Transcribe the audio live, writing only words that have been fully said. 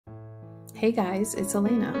Hey guys, it's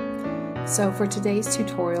Elena. So for today's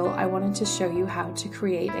tutorial, I wanted to show you how to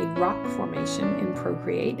create a rock formation in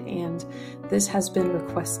Procreate, and this has been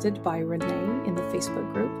requested by Renee in the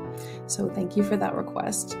Facebook group. So thank you for that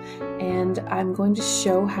request. And I'm going to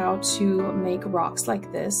show how to make rocks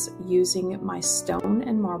like this using my stone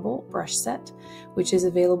and marble brush set, which is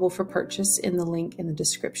available for purchase in the link in the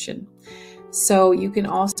description. So you can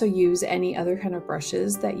also use any other kind of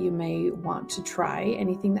brushes that you may want to try,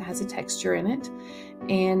 anything that has a texture in it,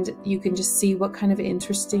 and you can just see what kind of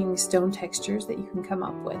interesting stone textures that you can come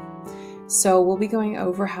up with. So we'll be going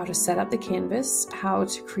over how to set up the canvas, how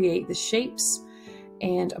to create the shapes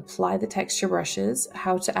and apply the texture brushes,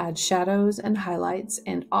 how to add shadows and highlights,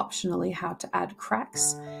 and optionally how to add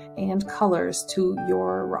cracks and colors to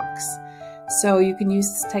your rocks. So you can use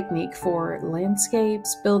this technique for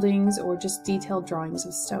landscapes, buildings, or just detailed drawings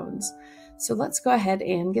of stones. So let's go ahead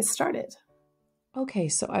and get started. Okay,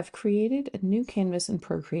 so I've created a new canvas in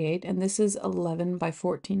Procreate, and this is 11 by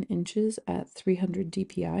 14 inches at 300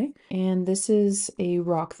 dpi. And this is a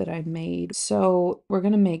rock that I made. So we're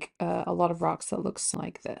going to make a lot of rocks that looks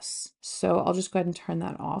like this. So I'll just go ahead and turn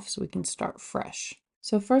that off so we can start fresh.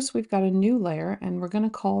 So first we've got a new layer, and we're going to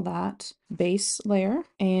call that base layer.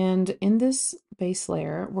 And in this base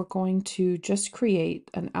layer, we're going to just create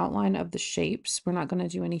an outline of the shapes. We're not going to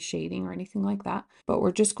do any shading or anything like that, but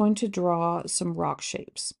we're just going to draw some rock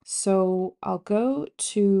shapes. So I'll go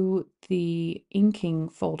to the inking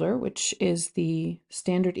folder, which is the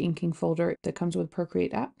standard inking folder that comes with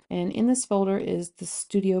Procreate app. And in this folder is the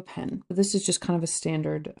Studio pen. This is just kind of a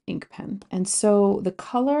standard ink pen. And so the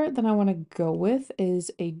color that I want to go with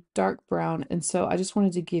is a dark brown. And so I just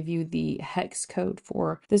wanted to give you the hex code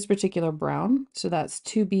for this particular brown. So that's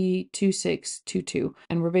 2B2622.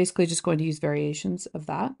 And we're basically just going to use variations of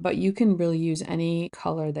that, but you can really use any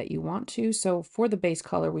color that you want to. So for the base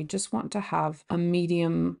color, we just want to have a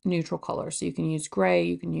medium neutral color. So you can use gray,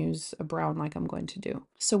 you can use a brown like I'm going to do.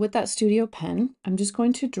 So with that Studio pen, I'm just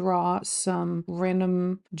going to draw some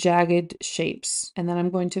random jagged shapes, and then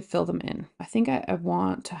I'm going to fill them in. I think I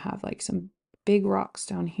want to have like some big rocks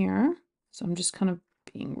down here. So I'm just kind of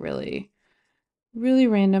being really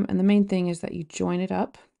random. And the main thing is that you join it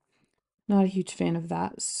up. Not a huge fan of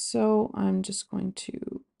that. So I'm just going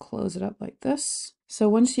to close it up like this. So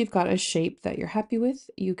once you've got a shape that you're happy with,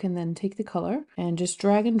 you can then take the color and just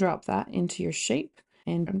drag and drop that into your shape.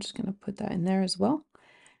 And I'm just going to put that in there as well.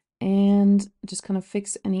 And just kind of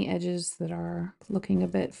fix any edges that are looking a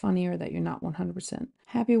bit funny or that you're not 100%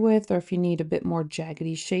 happy with, or if you need a bit more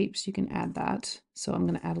jaggedy shapes, you can add that. So I'm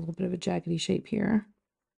going to add a little bit of a jaggedy shape here.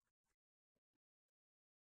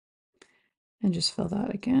 And just fill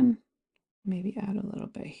that again. Maybe add a little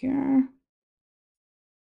bit here.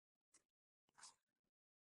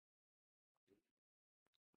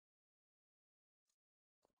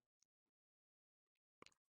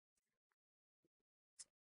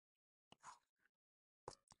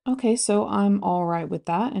 Okay, so I'm all right with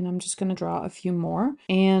that, and I'm just going to draw a few more,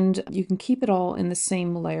 and you can keep it all in the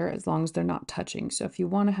same layer as long as they're not touching. So if you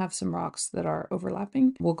want to have some rocks that are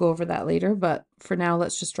overlapping, we'll go over that later, but for now,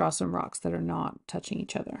 let's just draw some rocks that are not touching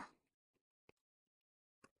each other.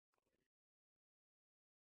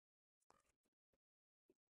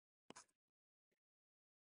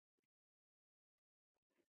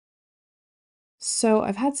 So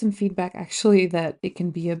I've had some feedback actually that it can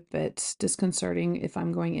be a bit disconcerting if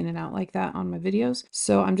I'm going in and out like that on my videos.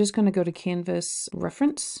 So I'm just going to go to Canvas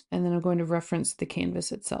Reference, and then I'm going to reference the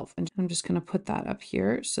canvas itself. And I'm just going to put that up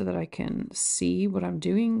here so that I can see what I'm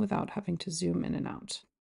doing without having to zoom in and out.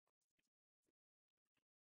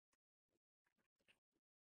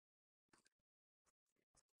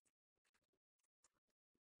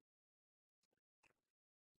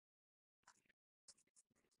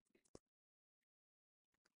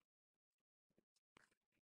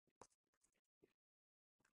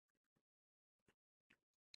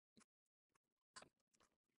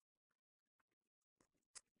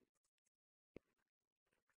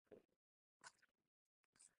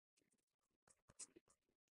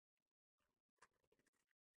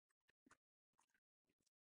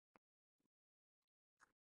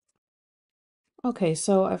 Okay,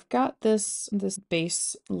 so I've got this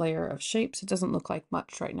base layer of shapes. It doesn't look like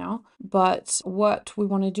much right now, but what we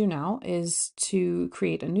want to do now is to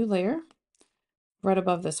create a new layer right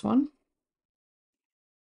above this one.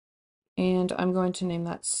 And I'm going to name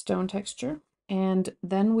that stone texture. And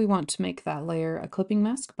then we want to make that layer a clipping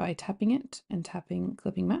mask by tapping it and tapping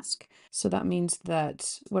clipping mask. So that means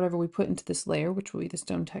that whatever we put into this layer, which will be the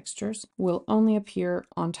stone textures, will only appear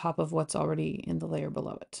on top of what's already in the layer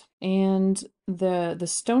below it. And the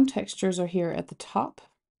stone textures are here at the top.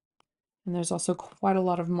 And there's also quite a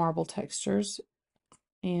lot of marble textures.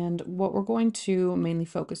 And what we're going to mainly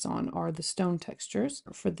focus on are the stone textures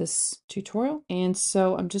for this tutorial. And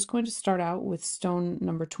so I'm just going to start out with stone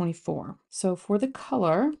number 24. So for the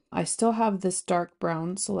color, I still have this dark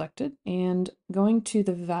brown selected, and going to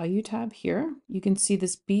the value tab here, you can see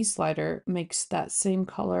this B slider makes that same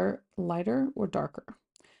color lighter or darker.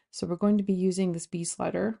 So we're going to be using this B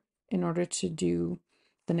slider in order to do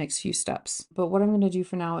the next few steps. But what I'm going to do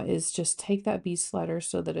for now is just take that B slider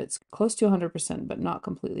so that it's close to 100%, but not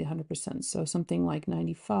completely 100%. So something like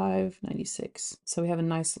 95, 96. So we have a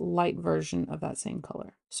nice light version of that same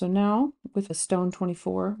color. So now with the Stone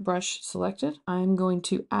 24 brush selected, I'm going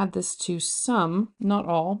to add this to some, not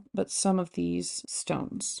all, but some of these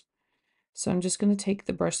stones. So I'm just going to take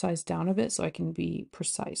the brush size down a bit so I can be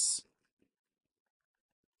precise.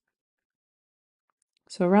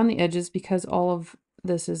 So around the edges, because all of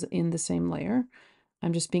this is in the same layer,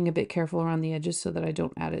 I'm just being a bit careful around the edges so that I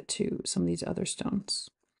don't add it to some of these other stones.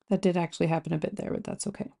 That did actually happen a bit there, but that's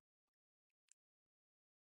okay.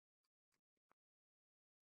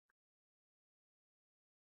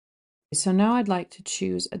 So now I'd like to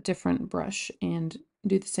choose a different brush and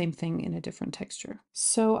do the same thing in a different texture.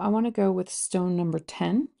 So I want to go with stone number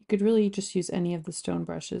 10. You could really just use any of the stone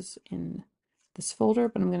brushes in this folder,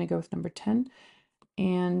 but I'm going to go with number 10.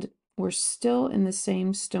 And we're still in the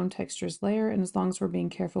same stone textures layer, and as long as we're being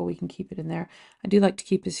careful, we can keep it in there. I do like to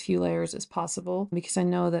keep as few layers as possible because I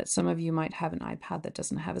know that some of you might have an iPad that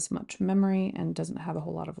doesn't have as much memory and doesn't have a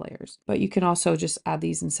whole lot of layers. But you can also just add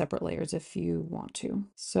these in separate layers if you want to.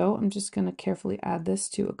 So I'm just going to carefully add this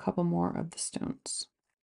to a couple more of the stones.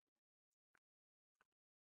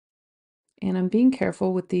 And I'm being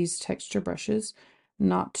careful with these texture brushes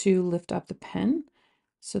not to lift up the pen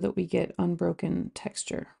so that we get unbroken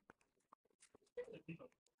texture.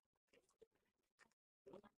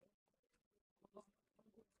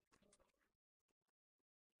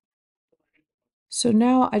 So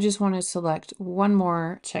now I just want to select one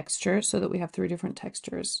more texture so that we have 3 different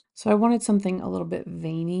textures. So I wanted something a little bit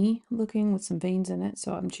veiny looking with some veins in it.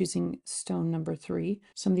 So I'm choosing stone number 3.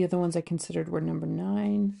 Some of the other ones I considered were number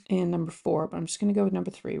 9 and number 4, but I'm just going to go with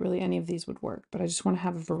number 3. Really, any of these would work, but I just want to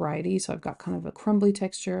have a variety. So I've got kind of a crumbly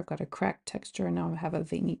texture, I've got a cracked texture, and now I have a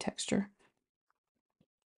veiny texture.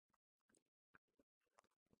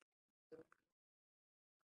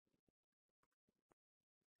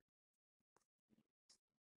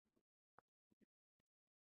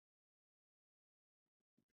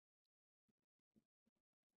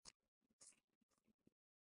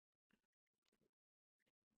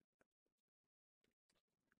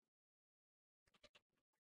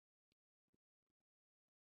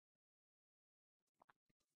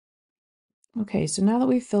 Okay, so now that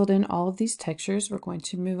we've filled in all of these textures, we're going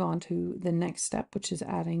to move on to the next step, which is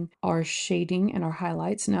adding our shading and our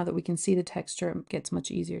highlights. Now that we can see the texture, it gets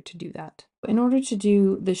much easier to do that. In order to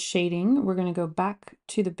do the shading, we're going to go back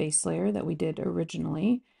to the base layer that we did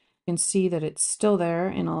originally. You can see that it's still there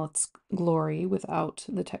in all its glory without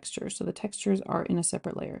the texture. So the textures are in a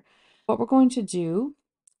separate layer. What we're going to do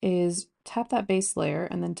is tap that base layer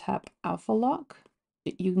and then tap Alpha Lock.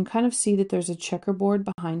 You can kind of see that there's a checkerboard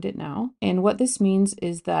behind it now. And what this means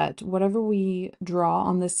is that whatever we draw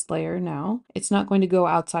on this layer now, it's not going to go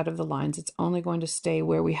outside of the lines. It's only going to stay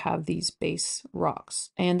where we have these base rocks.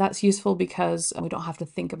 And that's useful because we don't have to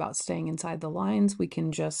think about staying inside the lines. We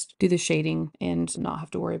can just do the shading and not have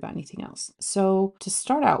to worry about anything else. So to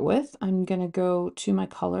start out with, I'm going to go to my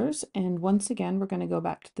colors. And once again, we're going to go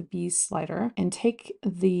back to the B slider and take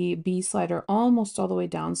the B slider almost all the way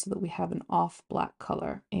down so that we have an off black color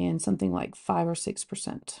and something like 5 or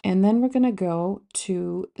 6%. And then we're going to go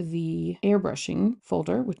to the airbrushing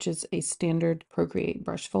folder, which is a standard Procreate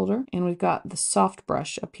brush folder. And we've got the soft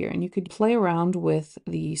brush up here, and you could play around with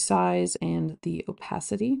the size and the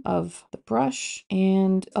opacity of the brush.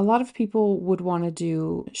 And a lot of people would want to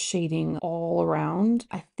do shading all around.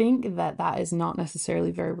 I think that that is not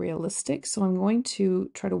necessarily very realistic. So I'm going to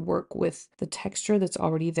try to work with the texture that's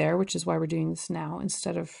already there, which is why we're doing this now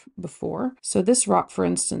instead of before. So this rock, for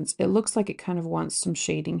instance, it looks like it kind of wants some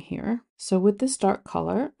shading here. So with this dark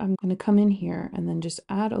color, I'm going to come in here and then just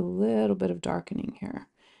add a little bit of darkening here.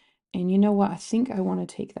 And you know what? I think I want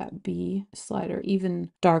to take that B slider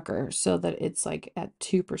even darker so that it's like at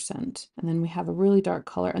 2%. And then we have a really dark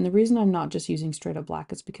color. And the reason I'm not just using straight up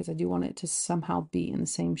black is because I do want it to somehow be in the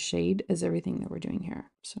same shade as everything that we're doing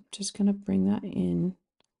here. So I'm just going to bring that in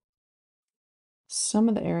some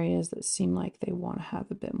of the areas that seem like they want to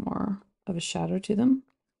have a bit more of a shadow to them.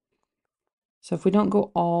 So if we don't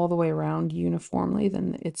go all the way around uniformly,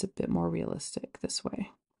 then it's a bit more realistic this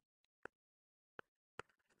way.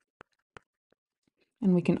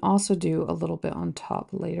 And we can also do a little bit on top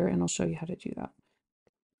later, and I'll show you how to do that.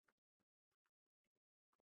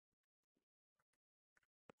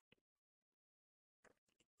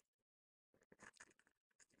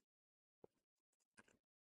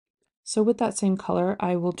 So with that same color,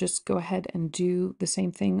 I will just go ahead and do the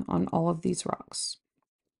same thing on all of these rocks.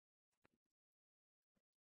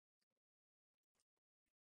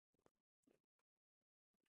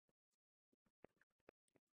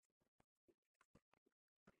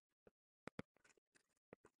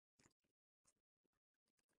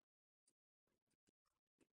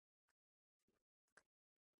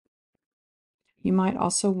 You might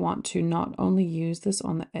also want to not only use this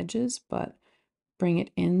on the edges, but bring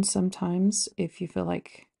it in sometimes if you feel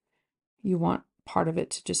like you want part of it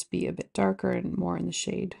to just be a bit darker and more in the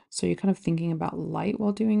shade. So you're kind of thinking about light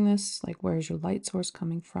while doing this, like where's your light source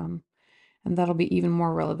coming from? And that'll be even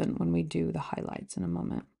more relevant when we do the highlights in a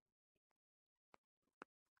moment.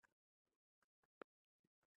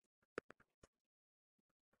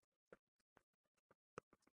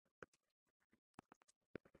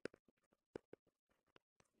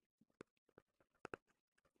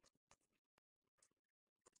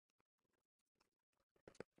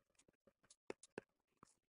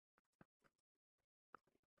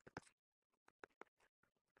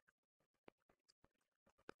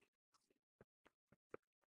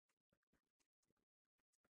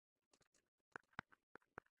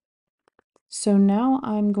 So now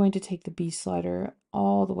I'm going to take the B slider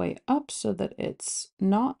all the way up so that it's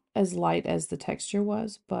not as light as the texture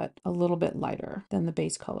was, but a little bit lighter than the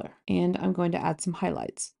base color. And I'm going to add some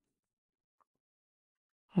highlights.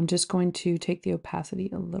 I'm just going to take the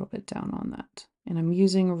opacity a little bit down on that. And I'm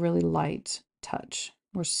using a really light touch.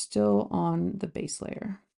 We're still on the base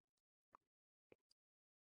layer.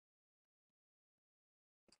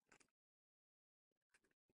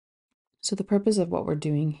 So the purpose of what we're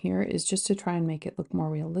doing here is just to try and make it look more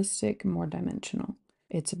realistic and more dimensional.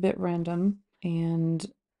 It's a bit random, and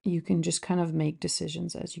you can just kind of make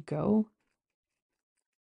decisions as you go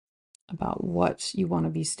about what you want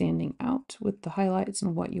to be standing out with the highlights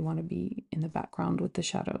and what you want to be in the background with the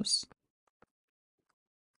shadows.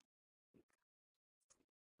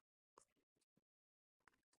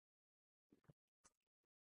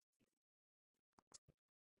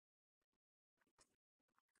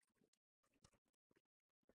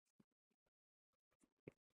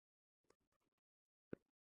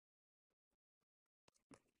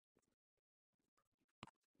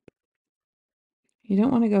 You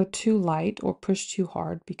don't want to go too light or push too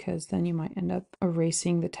hard, because then you might end up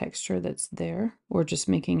erasing the texture that's there or just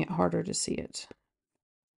making it harder to see it.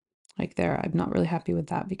 Like there, I'm not really happy with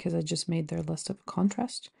that because I just made there less of a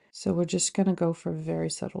contrast. So we're just going to go for very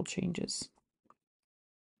subtle changes.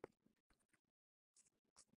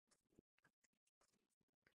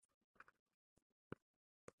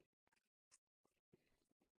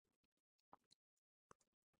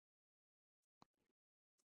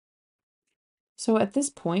 So at this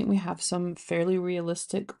point, we have some fairly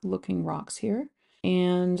realistic looking rocks here,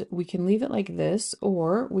 and we can leave it like this,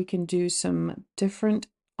 or we can do some different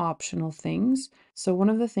optional things. So one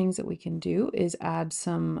of the things that we can do is add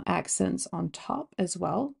some accents on top as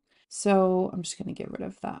well. So I'm just going to get rid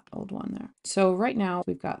of that old one there. So right now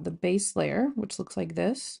we've got the base layer, which looks like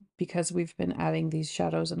this because we've been adding these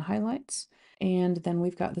shadows and highlights. And then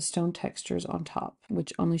we've got the stone textures on top,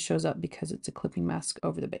 which only shows up because it's a clipping mask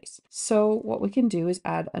over the base. So what we can do is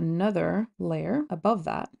add another layer above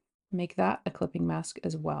that, make that a clipping mask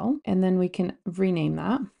as well. And then we can rename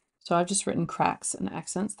that. So I've just written cracks and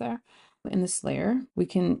accents there. In this layer, we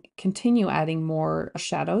can continue adding more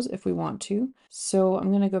shadows if we want to. So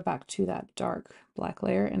I'm going to go back to that dark black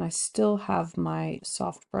layer, and I still have my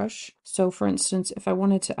soft brush. So for instance, if I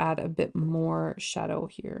wanted to add a bit more shadow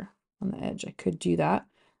here on the edge, I could do that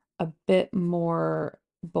a bit more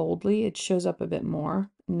boldly. It shows up a bit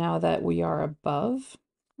more now that we are above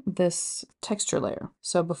this texture layer.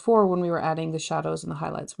 So before, when we were adding the shadows and the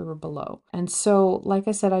highlights, we were below. And so, like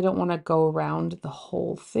I said, I don't want to go around the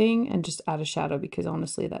whole thing and just add a shadow, because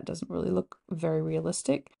honestly, that doesn't really look very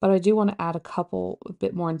realistic. But I do want to add a couple a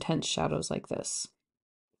bit more intense shadows like this.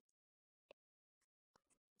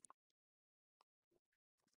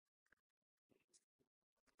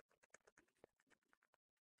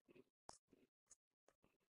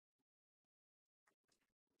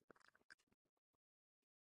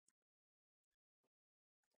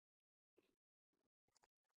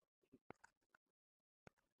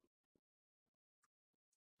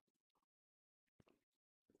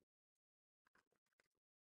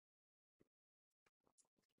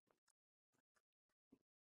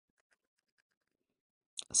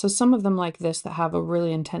 So some of them like this that have a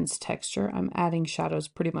really intense texture, I'm adding shadows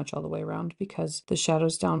pretty much all the way around because the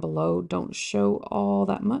shadows down below don't show all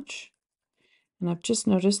that much. And I've just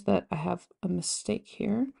noticed that I have a mistake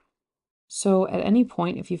here. So at any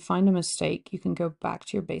point, if you find a mistake, you can go back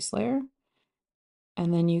to your base layer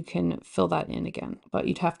and then you can fill that in again. But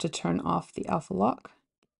you'd have to turn off the alpha lock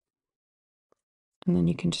and then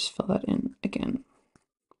you can just fill that in again.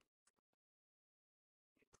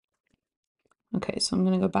 Okay, so I'm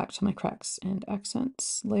going to go back to my cracks and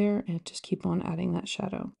accents layer and just keep on adding that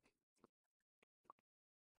shadow.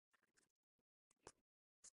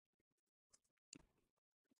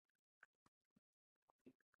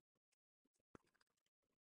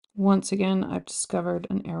 Once again, I've discovered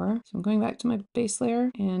an error. So I'm going back to my base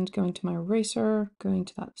layer and going to my eraser, going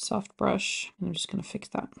to that soft brush, and I'm just going to fix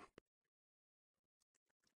that.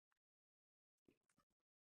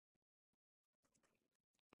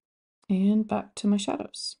 And back to my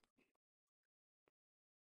shadows.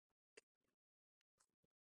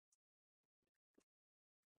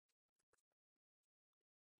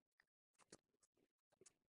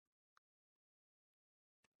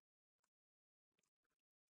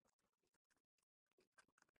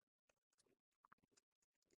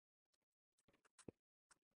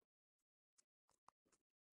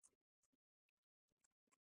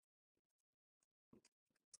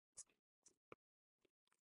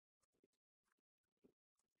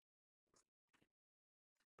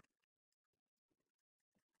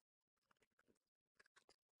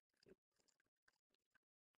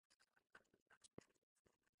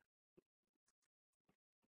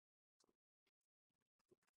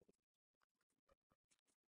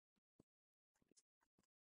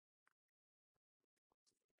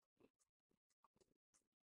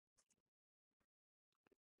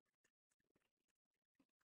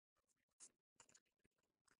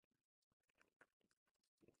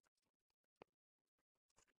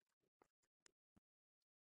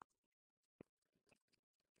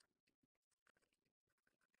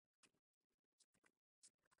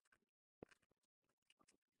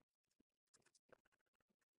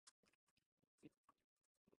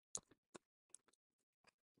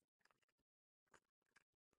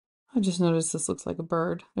 I just noticed this looks like a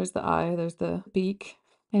bird. There's the eye, there's the beak.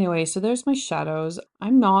 Anyway, so there's my shadows.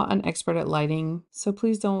 I'm not an expert at lighting, so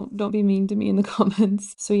please don't be mean to me in the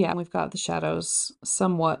comments. So yeah, we've got the shadows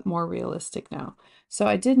somewhat more realistic now. So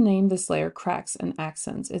I did name this layer cracks and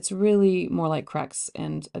accents. It's really more like cracks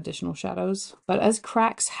and additional shadows. But as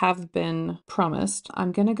cracks have been promised,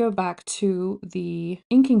 I'm gonna go back to the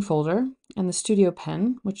inking folder and the studio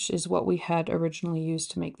pen, which is what we had originally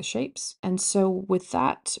used to make the shapes. And so with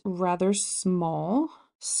that rather small,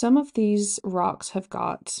 some of these rocks have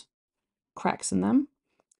got cracks in them.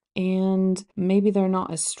 And maybe they're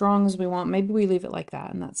not as strong as we want. Maybe we leave it like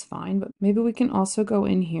that and that's fine. But maybe we can also go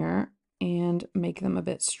in here and make them a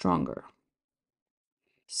bit stronger.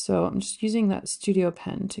 So I'm just using that studio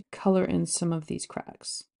pen to color in some of these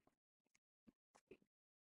cracks.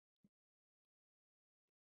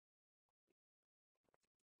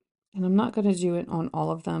 And I'm not going to do it on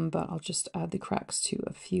all of them, but I'll just add the cracks to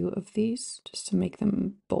a few of these just to make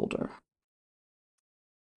them bolder.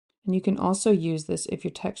 And you can also use this if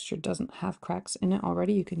your texture doesn't have cracks in it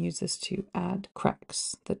already. You can use this to add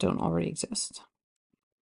cracks that don't already exist.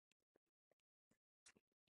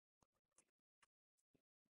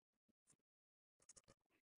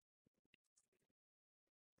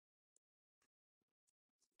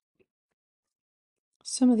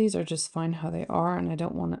 Some of these are just fine how they are, and I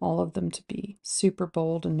don't want all of them to be super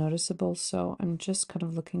bold and noticeable, so I'm just kind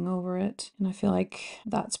of looking over it, and I feel like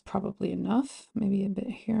that's probably enough. Maybe a bit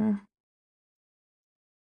here.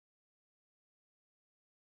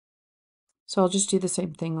 So I'll just do the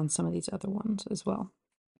same thing on some of these other ones as well.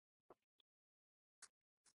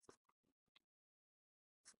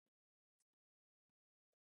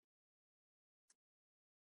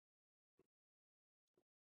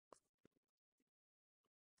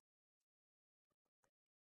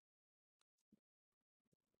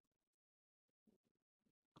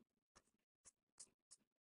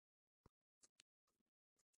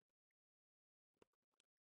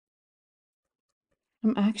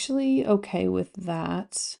 I'm actually okay with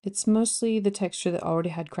that. It's mostly the texture that already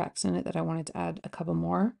had cracks in it that I wanted to add a couple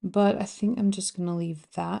more, but I think I'm just gonna leave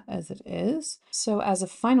that as it is. So as a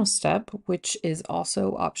final step, which is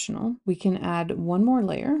also optional, we can add one more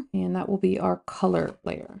layer, and that will be our color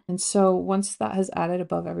layer. And so once that has added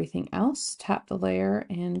above everything else, tap the layer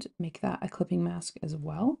and make that a clipping mask as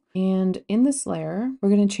well. And in this layer, we're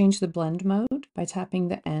gonna change the blend mode by by tapping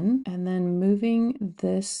the N and then moving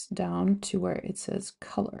this down to where it says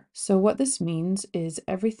color. So what this means is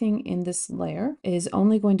everything in this layer is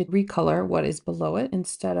only going to recolor what is below it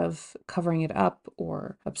instead of covering it up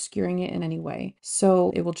or obscuring it in any way.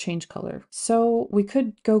 So it will change color. So we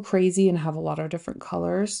could go crazy and have a lot of different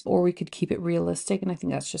colors, or we could keep it realistic, and I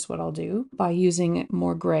think that's just what I'll do by using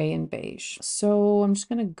more gray and beige. So I'm just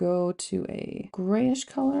going to go to a grayish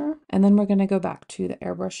color, and then we're going to go back to the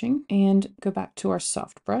airbrushing and go back to our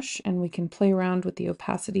soft brush, and we can play around with the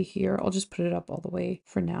opacity here. I'll just put it up all the way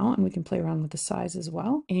for now, and we can play around with the size as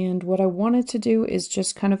well. And what I wanted to do is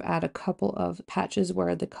just kind of add a couple of patches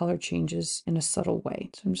where the color changes in a subtle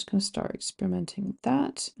way. So I'm just going to start experimenting with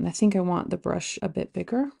that. And I think I want the brush a bit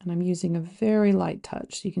bigger, and I'm using a very light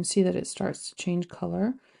touch. So you can see that it starts to change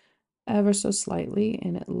color ever so slightly,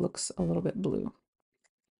 and it looks a little bit blue.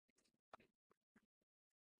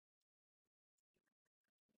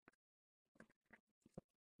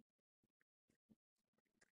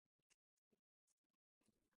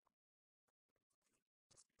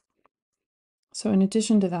 So in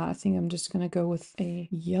addition to that, I think I'm just going to go with a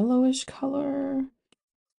yellowish color.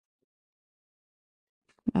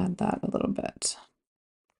 Add that a little bit.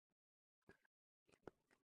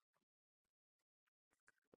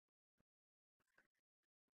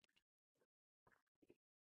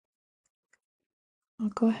 I'll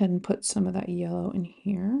go ahead and put some of that yellow in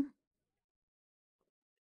here.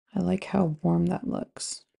 I like how warm that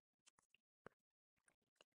looks.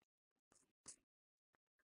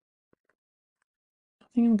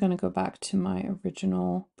 I think I'm going to go back to my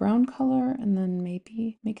original brown color and then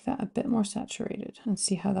maybe make that a bit more saturated and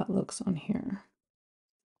see how that looks on here.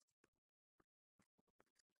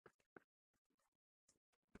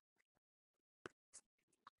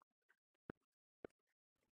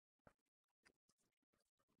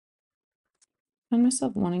 I find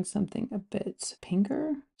myself wanting something a bit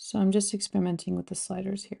pinker, so I'm just experimenting with the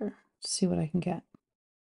sliders here to see what I can get.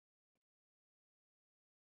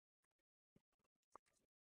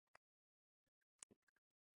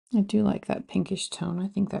 I do like that pinkish tone. I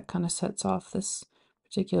think that kind of sets off this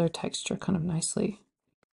particular texture kind of nicely.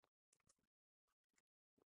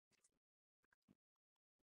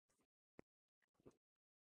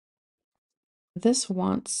 This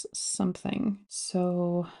wants something,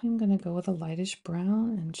 so I'm gonna go with a lightish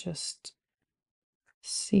brown and just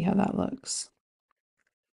see how that looks.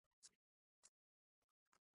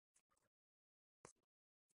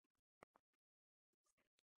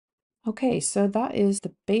 Okay, so that is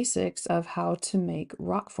the basics of how to make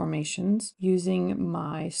rock formations using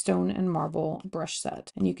my stone and marble brush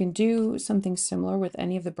set. And you can do something similar with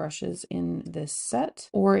any of the brushes in this set,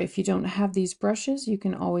 or if you don't have these brushes, you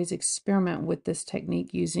can always experiment with this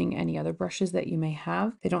technique using any other brushes that you may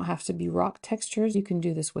have. They don't have to be rock textures. You can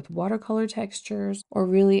do this with watercolor textures, or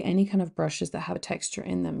really any kind of brushes that have a texture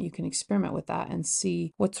in them. You can experiment with that and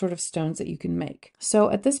see what sort of stones that you can make. So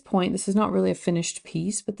at this point, this is not really a finished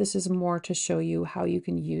piece, but this is more to show you how you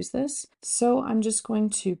can use this. So I'm just going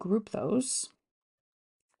to group those.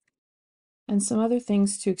 And some other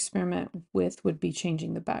things to experiment with would be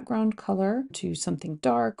changing the background color to something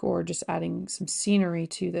dark or just adding some scenery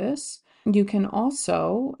to this. You can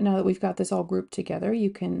also, now that we've got this all grouped together, you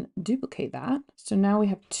can duplicate that. So now we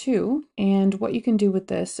have two, and what you can do with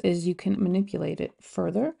this is you can manipulate it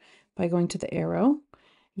further by going to the arrow.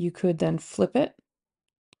 You could then flip it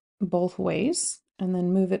both ways and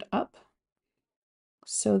then move it up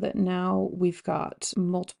so that now we've got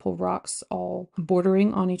multiple rocks all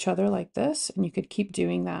bordering on each other like this, and you could keep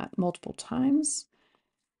doing that multiple times.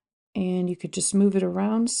 And you could just move it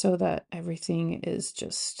around so that everything is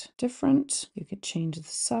just different. You could change the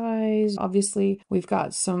size. Obviously, we've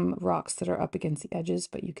got some rocks that are up against the edges,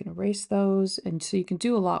 but you can erase those. And so you can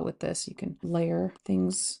do a lot with this. You can layer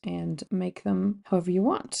things and make them however you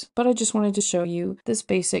want. But I just wanted to show you this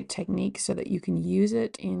basic technique so that you can use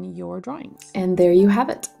it in your drawings. And there you have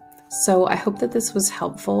it. So I hope that this was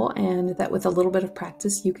helpful and that with a little bit of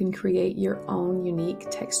practice you can create your own unique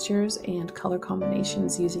textures and color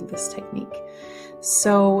combinations using this technique.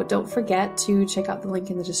 So don't forget to check out the link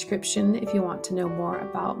in the description if you want to know more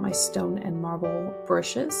about my stone and marble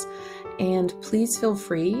brushes. And please feel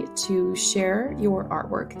free to share your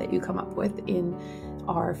artwork that you come up with in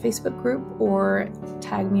our Facebook group or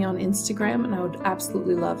tag me on Instagram, and I would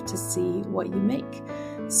absolutely love to see what you make.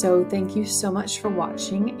 So thank you so much for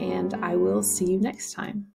watching, and I will see you next time.